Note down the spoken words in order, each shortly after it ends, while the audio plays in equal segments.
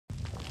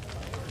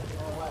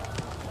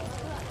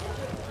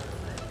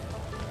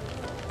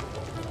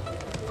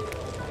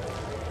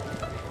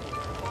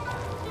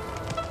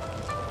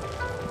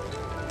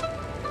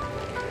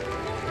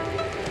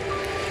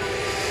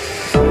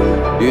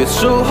It's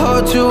so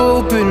hard to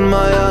open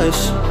my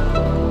eyes.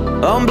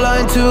 I'm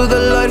blind to the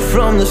light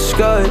from the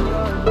sky.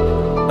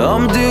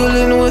 I'm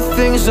dealing with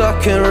things I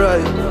can't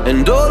write.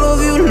 And all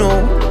of you know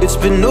it's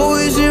been no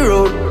easy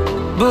road,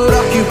 but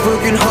I keep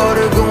working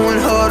harder, going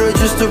harder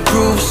just to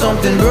prove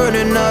something.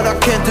 Burning out, I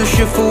can't do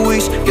shit for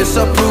weeks. Guess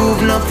I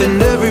proved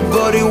nothing.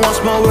 Everybody wants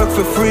my work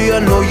for free. I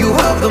know you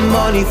have the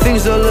money,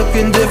 things are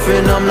looking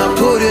different. I'm not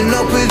putting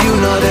up with you,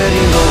 not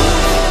anymore.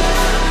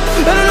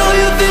 And I know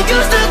you think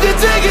you still can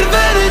take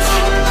advantage,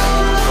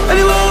 and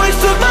you always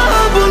took my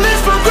humbleness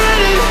for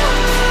granted.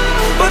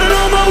 But I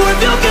know my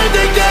worth, you can't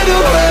take that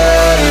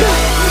away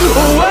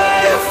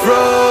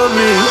from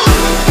me.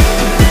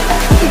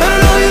 And I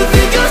know you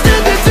think you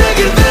still can take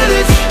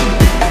advantage,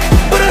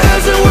 but it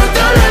hasn't worked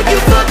out like you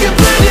fucking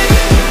planned it.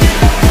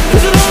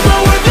 'Cause I know my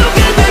worth, you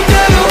can't take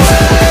that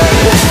away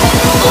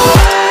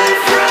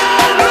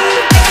from me.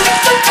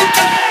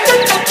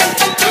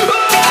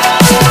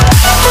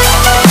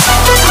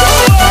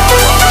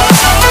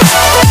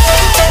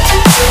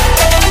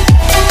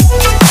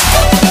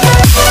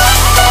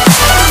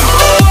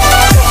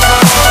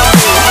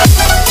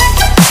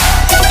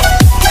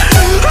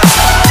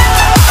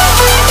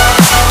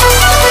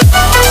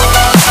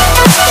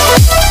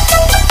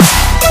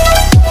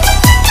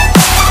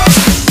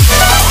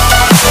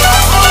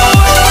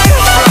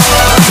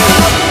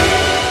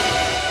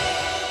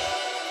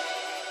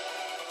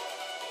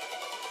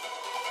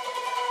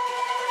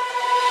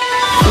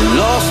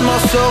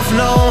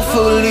 Now I'm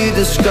fully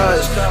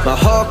disguised. My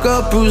heart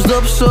got bruised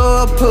up, so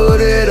I put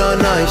it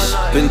on ice.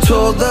 Been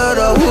told that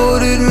I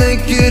wouldn't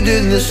make it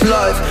in this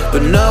life,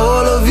 but now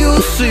all of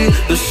you see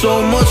there's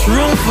so much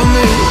room for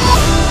me.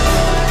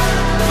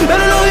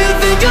 And I know you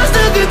think I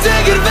still can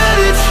take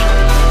advantage,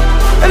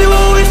 and you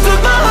always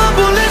took my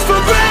humbleness for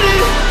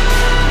granted.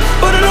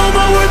 But I know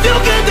my worth, you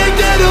can't take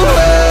that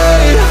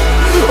away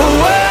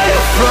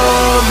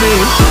from me.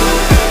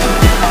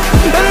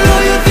 And I know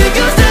you think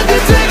I still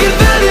can take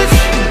advantage,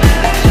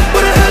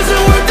 but it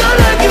hasn't worked out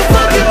like you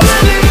fucking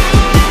planned it.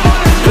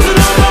 'Cause I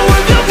know my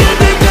worth, you can't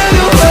take that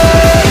away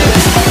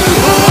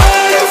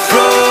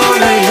from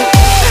me.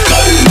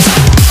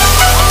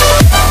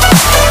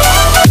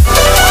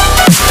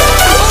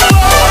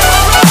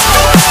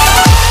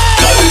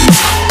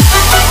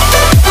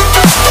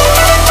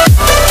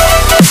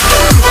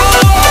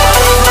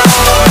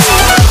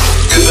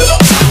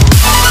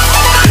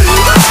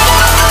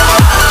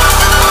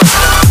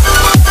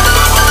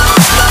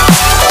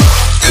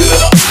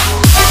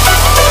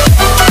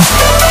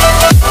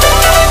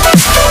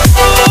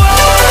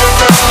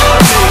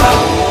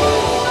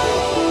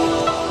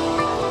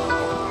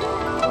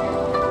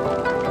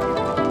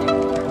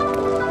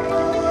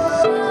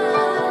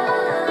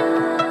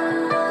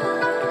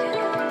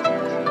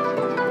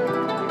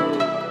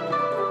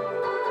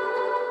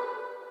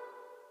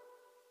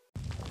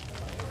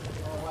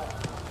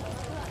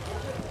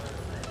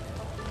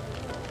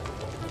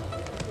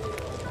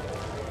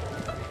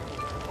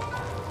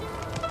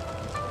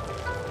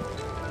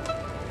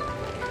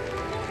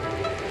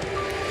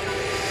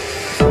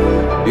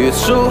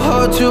 It's so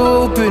hard to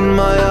open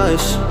my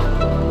eyes.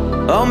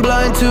 I'm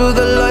blind to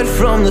the light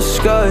from the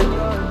sky.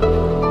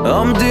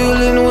 I'm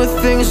dealing with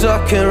things I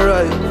can't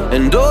write.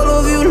 And all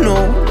of you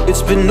know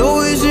it's been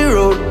no easy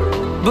road,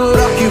 but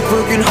I keep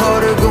working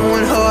harder,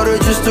 going harder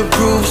just to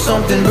prove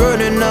something.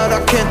 Burning out,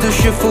 I can't do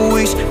shit for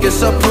weeks.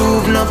 Guess I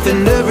proved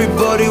nothing.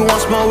 Everybody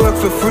wants my work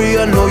for free.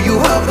 I know you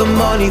have the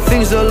money,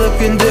 things are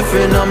looking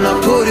different. I'm not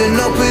putting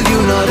up with you,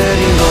 not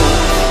anymore.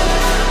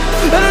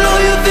 And I know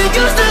you think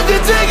you still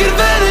can take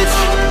advantage,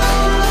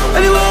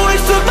 and you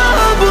always took my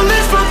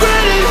humbleness for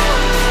granted.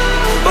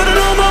 But I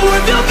know my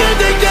worth, you can't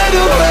take that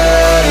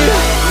away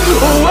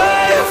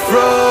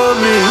from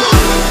me.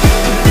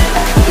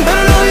 And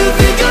I know you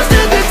think you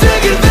still can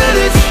take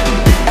advantage,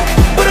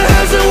 but it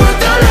hasn't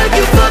worked out like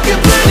you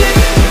fucking planned it.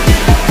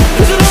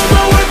 'Cause I know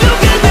my worth, you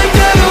can't take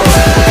that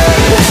away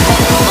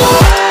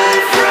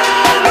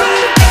from me.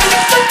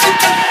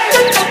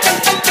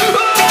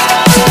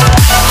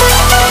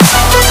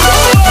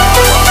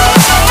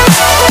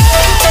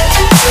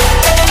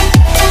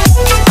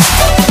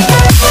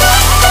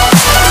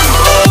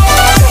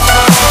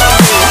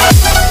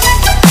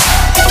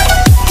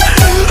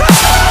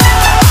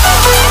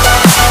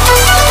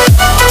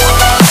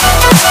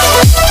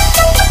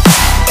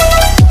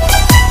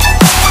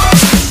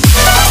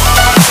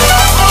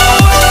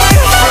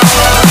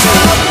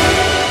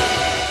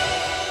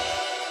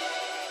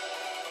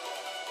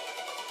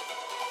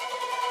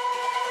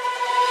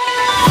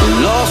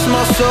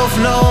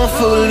 Now I'm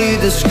fully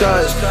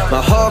disguised.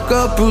 My heart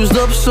got bruised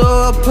up, so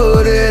I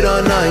put it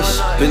on ice.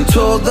 Been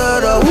told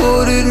that I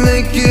wouldn't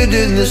make it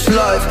in this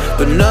life,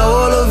 but now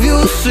all of you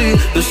see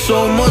there's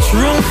so much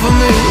room for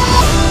me.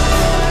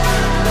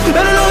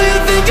 And I know you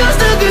think I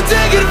still can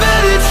take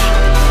advantage,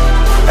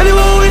 and you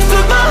always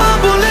took my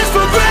humbleness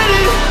for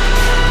granted.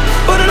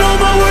 But I know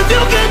my worth,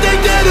 you can't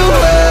take that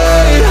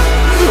away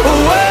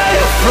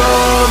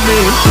from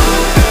me.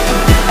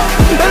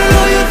 And I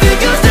know you think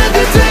I still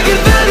can take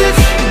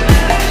advantage,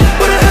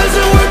 but it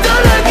hasn't worked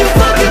out like you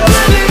fucking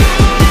planned it.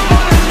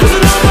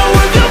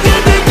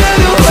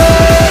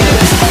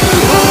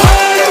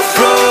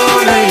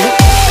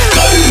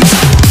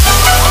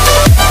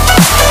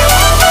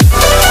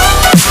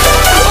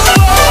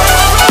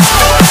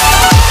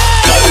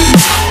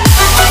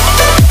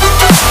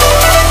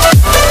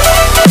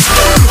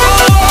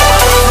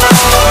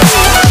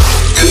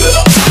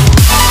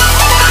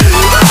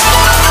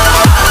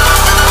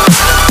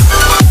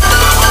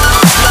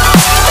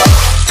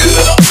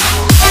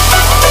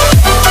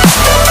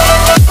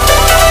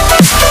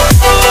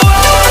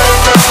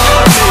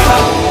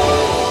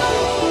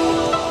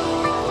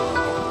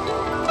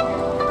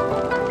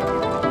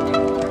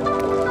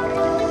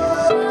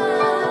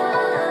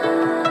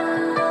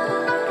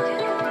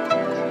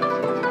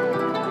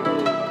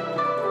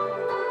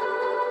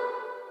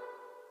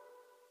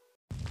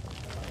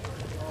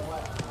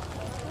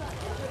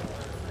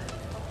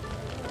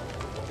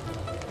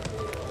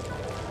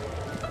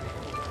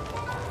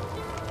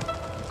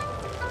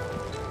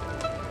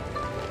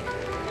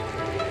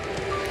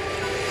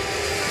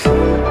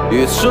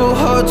 It's so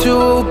hard to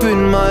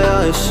open my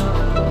eyes.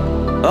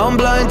 I'm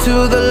blind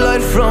to the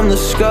light from the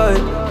sky.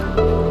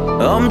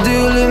 I'm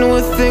dealing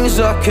with things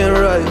I can't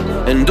write.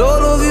 And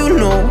all of you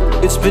know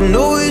it's been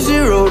no easy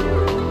road,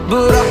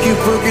 but I keep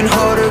working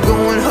harder,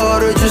 going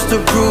harder just to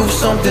prove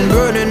something.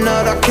 Burning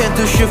out, I can't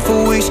do shit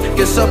for weeks.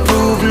 Guess I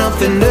proved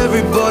nothing.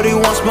 Everybody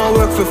wants my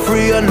work for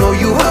free. I know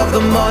you have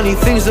the money,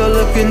 things are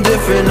looking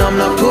different. I'm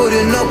not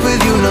putting up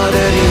with you, not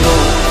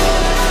anymore.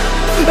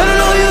 And I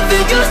know you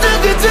think you still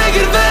can take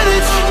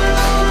advantage,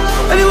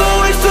 and you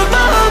always took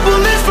my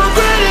humbleness for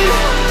granted.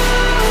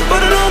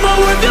 But I know my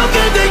worth, you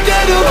can't take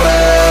that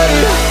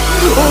away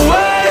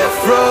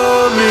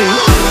from me.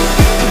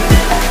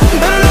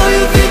 And I know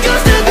you think you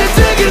still can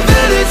take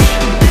advantage,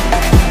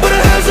 but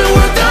it hasn't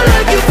worked out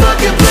like you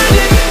fucking planned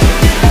it.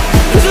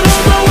 'Cause I know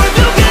my worth,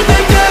 you can't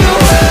take that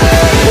away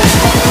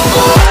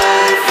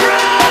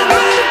from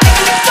me.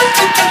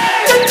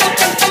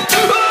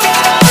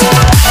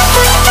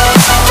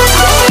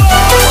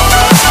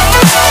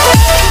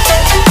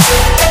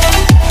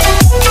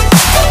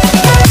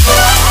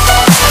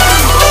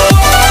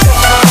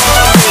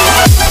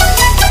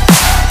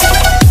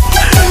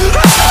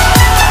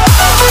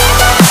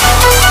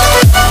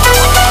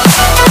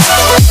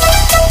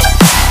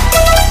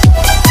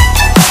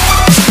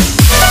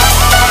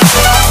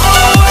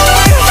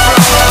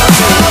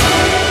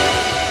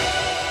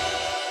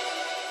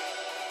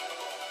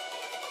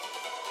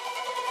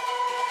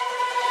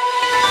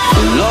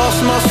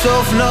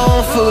 Now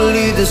I'm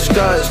fully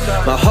disguised.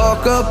 My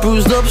heart got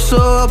bruised up, so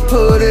I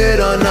put it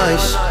on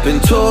ice. Been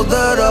told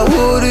that I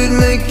wouldn't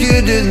make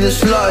it in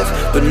this life,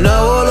 but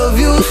now all of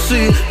you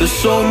see there's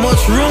so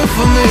much room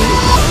for me.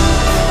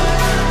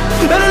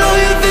 And I know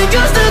you think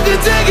I still can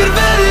take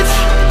advantage,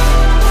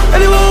 and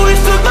you always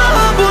took my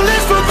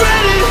humbleness for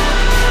granted.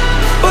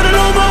 But I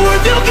know my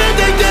worth, you can't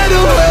take that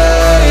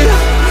away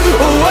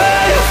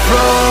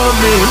from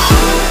me.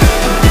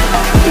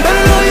 And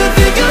I know you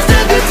think I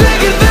still can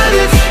take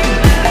advantage,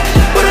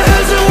 but it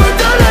hasn't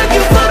worked out like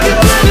you fucking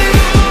planned it.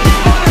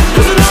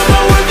 'Cause I know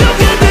my worth, you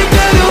can't take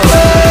that away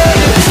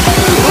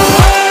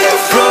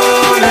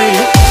from me.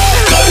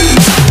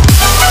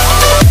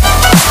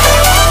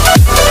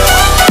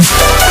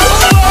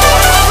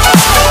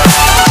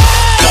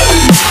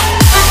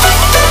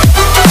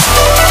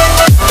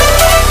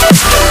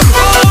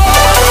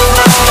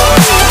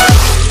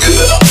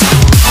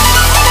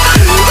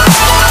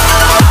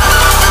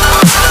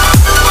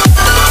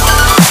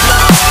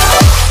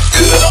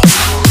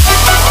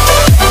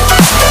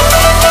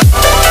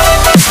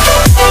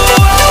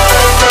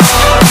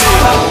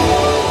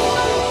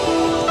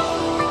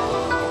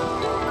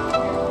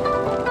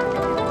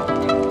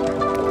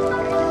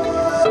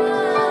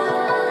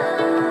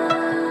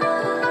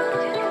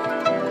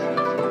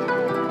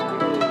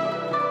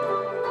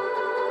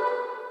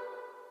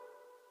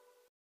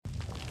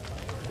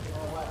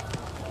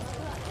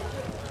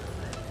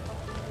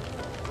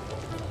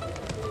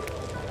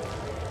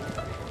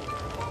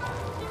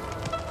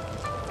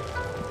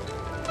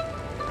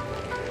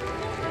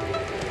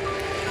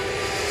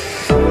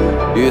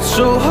 It's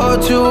so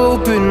hard to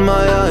open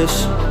my eyes.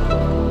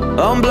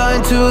 I'm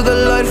blind to the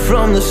light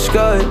from the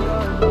sky.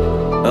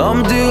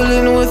 I'm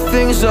dealing with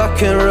things I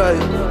can't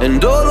write.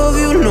 And all of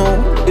you know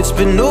it's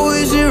been no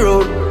easy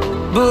road,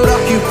 but I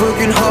keep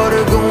working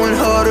harder, going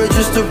harder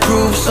just to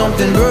prove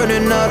something.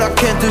 Burning out, I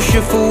can't do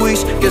shit for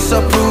weeks. Guess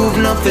I proved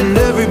nothing.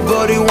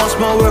 Everybody wants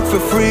my work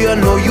for free. I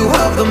know you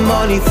have the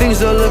money,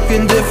 things are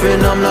looking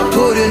different. I'm not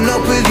putting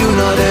up with you,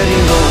 not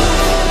anymore.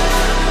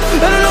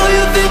 And I know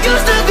you think you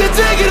still can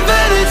take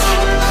advantage,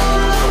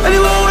 and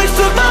you always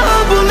took my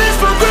humbleness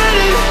for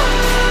granted.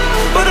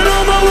 But I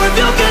know my worth,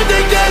 you can't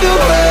take that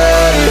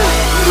away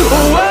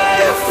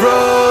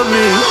from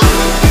me.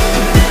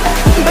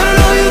 And I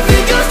know you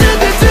think you still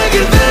can take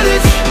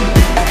advantage,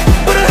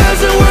 but it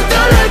hasn't worked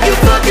out like you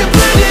fucking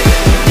planned it.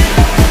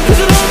 'Cause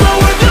I know my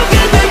worth, you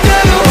can't take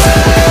that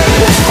away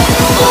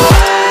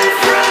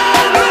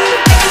from me.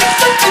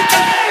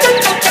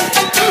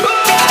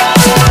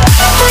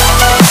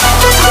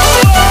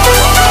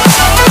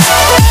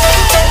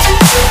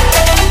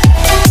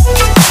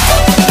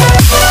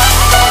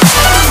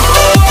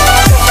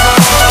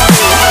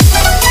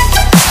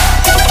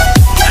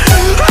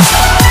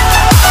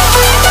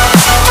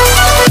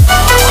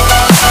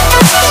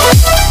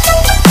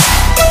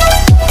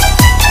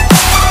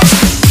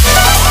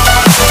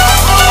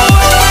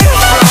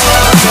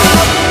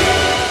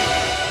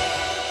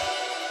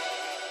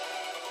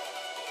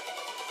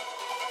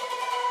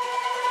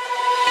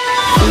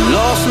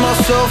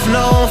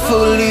 Now I'm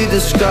fully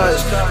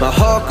disguised. My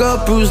heart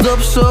got bruised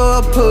up, so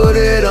I put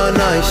it on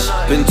ice.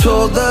 Been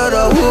told that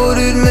I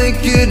wouldn't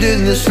make it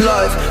in this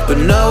life, but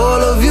now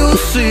all of you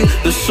see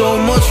there's so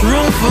much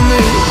room for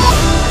me.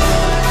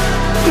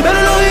 And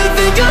I know you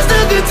think I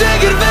still can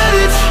take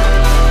advantage,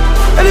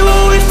 and you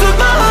always took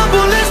my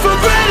humbleness for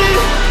granted.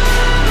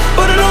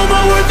 But I know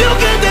my worth, you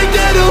can't take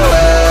that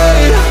away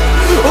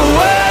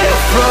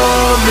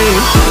from me.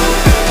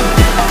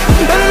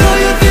 And I know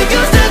you think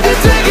I still can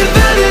take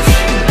advantage,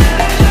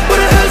 but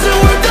it hasn't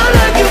worked out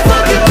like you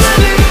fucking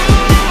planned it.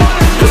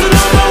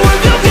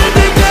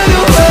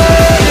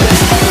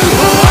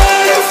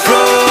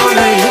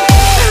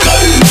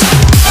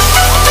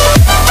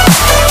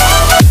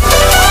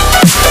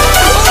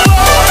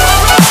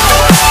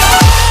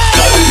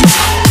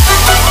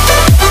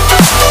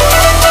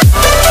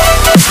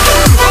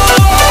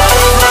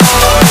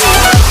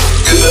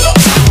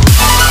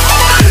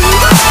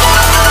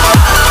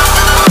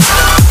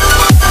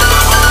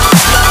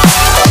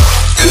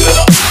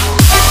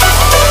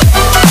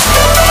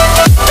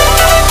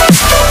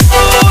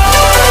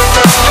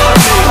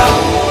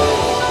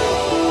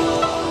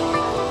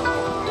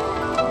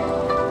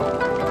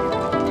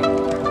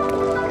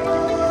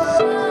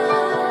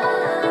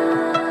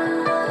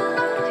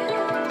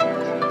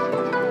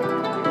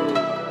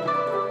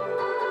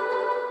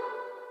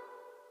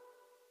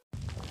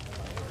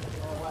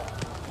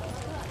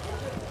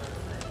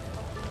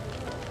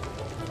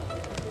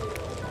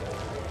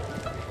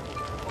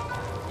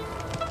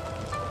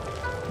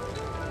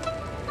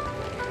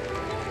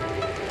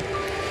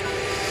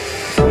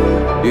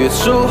 It's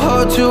so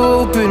hard to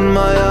open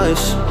my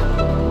eyes.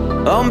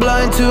 I'm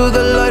blind to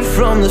the light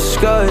from the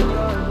sky.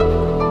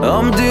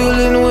 I'm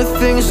dealing with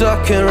things I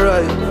can't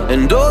write.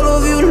 And all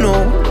of you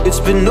know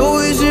it's been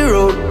no easy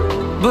road,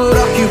 but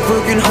I keep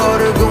working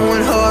harder,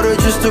 going harder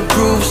just to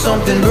prove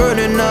something.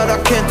 Burning out, I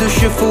can't do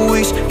shit for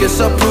weeks. Guess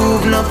I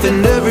proved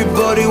nothing.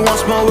 Everybody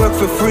wants my work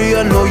for free.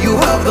 I know you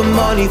have the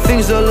money,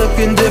 things are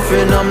looking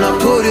different. I'm not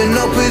putting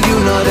up with you,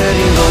 not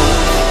anymore.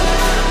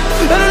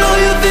 And I know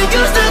you think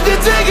you still can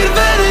take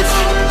advantage,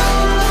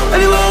 and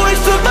you always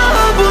took my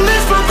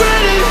humbleness for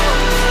granted.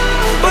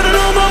 But I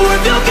know my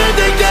worth, you can't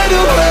take that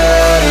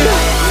away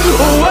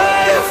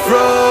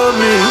from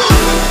me.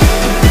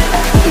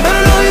 And I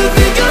know you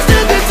think you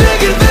still can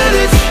take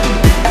advantage,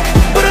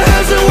 but it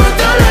hasn't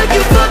worked out like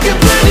you fucking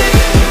planned it.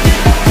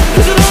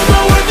 'Cause I know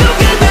my worth, you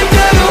can't take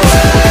that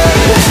away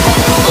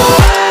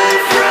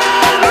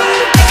from me.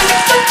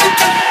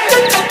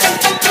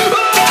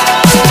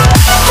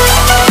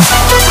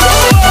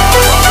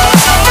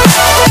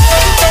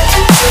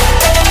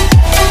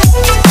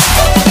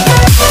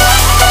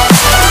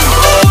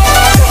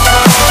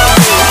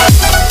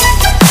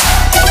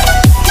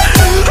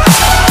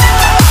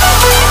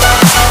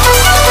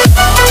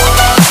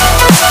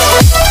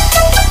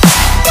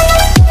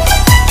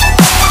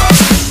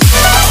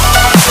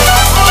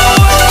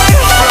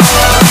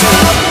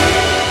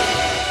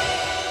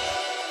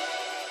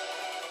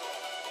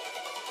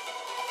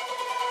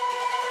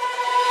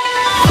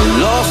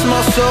 Lost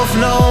myself,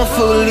 now I'm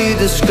fully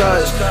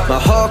disguised. My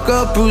heart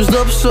got bruised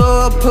up, so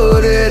I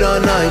put it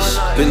on ice.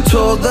 Been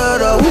told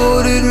that I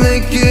wouldn't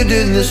make it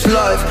in this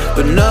life,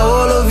 but now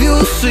all of you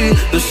see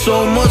there's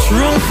so much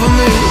room for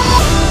me.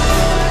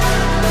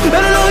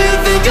 And I know you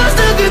think I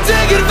still can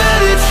take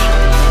advantage,